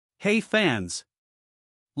Hey fans!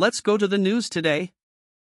 Let's go to the news today.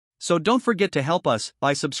 So don't forget to help us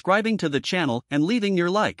by subscribing to the channel and leaving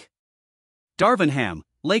your like. Darvin Ham,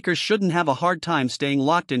 Lakers shouldn't have a hard time staying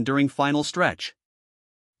locked in during final stretch.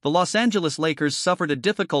 The Los Angeles Lakers suffered a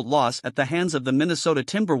difficult loss at the hands of the Minnesota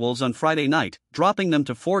Timberwolves on Friday night, dropping them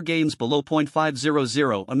to 4 games below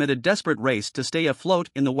 .500 amid a desperate race to stay afloat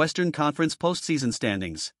in the Western Conference postseason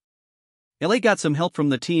standings. LA got some help from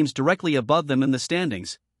the teams directly above them in the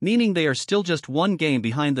standings, meaning they are still just 1 game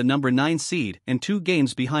behind the number 9 seed and 2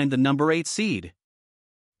 games behind the number 8 seed.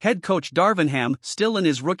 Head coach Darvin Ham, still in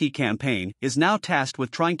his rookie campaign, is now tasked with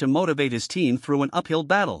trying to motivate his team through an uphill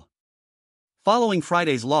battle. Following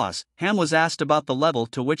Friday's loss, Ham was asked about the level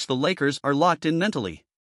to which the Lakers are locked in mentally.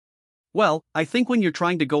 "Well, I think when you're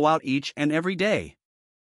trying to go out each and every day,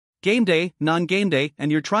 game day, non-game day,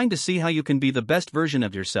 and you're trying to see how you can be the best version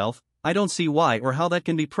of yourself, I don't see why or how that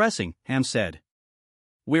can be pressing," Ham said.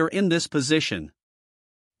 "We're in this position.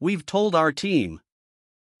 We've told our team.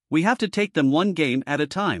 We have to take them 1 game at a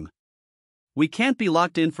time. We can't be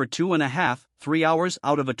locked in for 2.5, 3 hours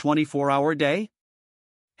out of a 24-hour day."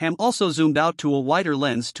 Ham also zoomed out to a wider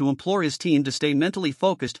lens to implore his team to stay mentally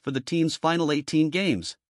focused for the team's final 18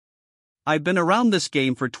 games. "I've been around this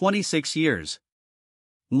game for 26 years.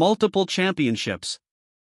 Multiple championships.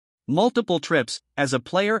 Multiple trips, as a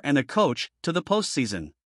player and a coach, to the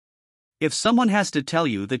postseason. If someone has to tell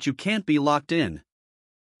you that you can't be locked in.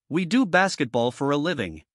 We do basketball for a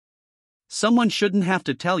living. Someone shouldn't have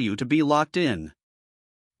to tell you to be locked in.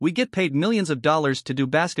 We get paid millions of dollars to do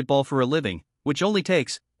basketball for a living, which only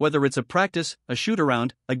takes, whether it's a practice, a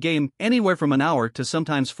shoot-around, a game, anywhere from an hour to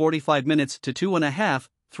sometimes 45 minutes to 2.5,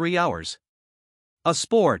 3 hours. A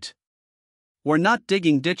sport. We're not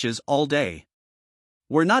digging ditches all day.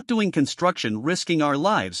 We're not doing construction risking our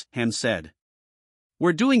lives," Ham said.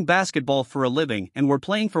 "We're doing basketball for a living and we're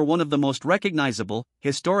playing for one of the most recognizable,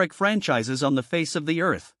 historic franchises on the face of the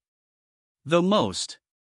earth. The most.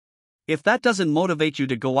 If that doesn't motivate you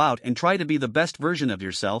to go out and try to be the best version of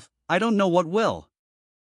yourself, I don't know what will.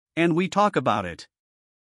 And we talk about it.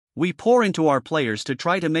 We pour into our players to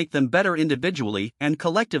try to make them better individually and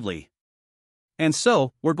collectively. And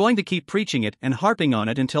so, we're going to keep preaching it and harping on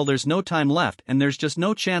it until there's no time left and there's just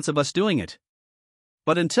no chance of us doing it.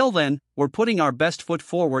 But until then, we're putting our best foot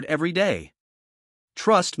forward every day.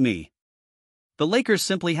 Trust me. The Lakers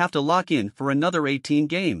simply have to lock in for another 18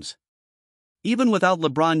 games. Even without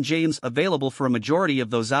LeBron James available for a majority of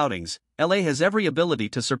those outings, LA has every ability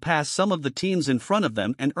to surpass some of the teams in front of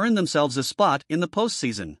them and earn themselves a spot in the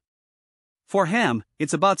postseason." For Ham,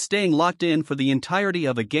 it's about staying locked in for the entirety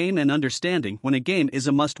of a game and understanding when a game is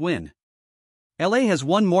a must-win. LA has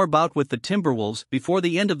one more bout with the Timberwolves before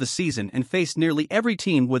the end of the season and faced nearly every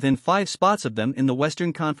team within 5 spots of them in the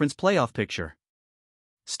Western Conference playoff picture.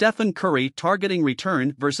 Stephen Curry targeting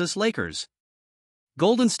return versus Lakers.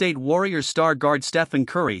 Golden State Warriors star guard Stephen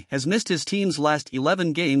Curry has missed his team's last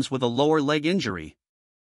 11 games with a lower leg injury.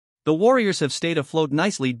 The Warriors have stayed afloat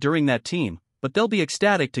nicely during that team, but they'll be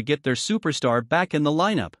ecstatic to get their superstar back in the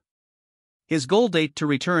lineup. His goal date to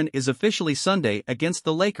return is officially Sunday against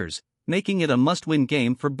the Lakers, making it a must-win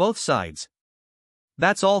game for both sides.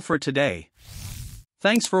 That's all for today.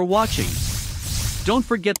 Thanks for watching. Don't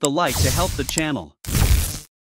forget the like to help the channel.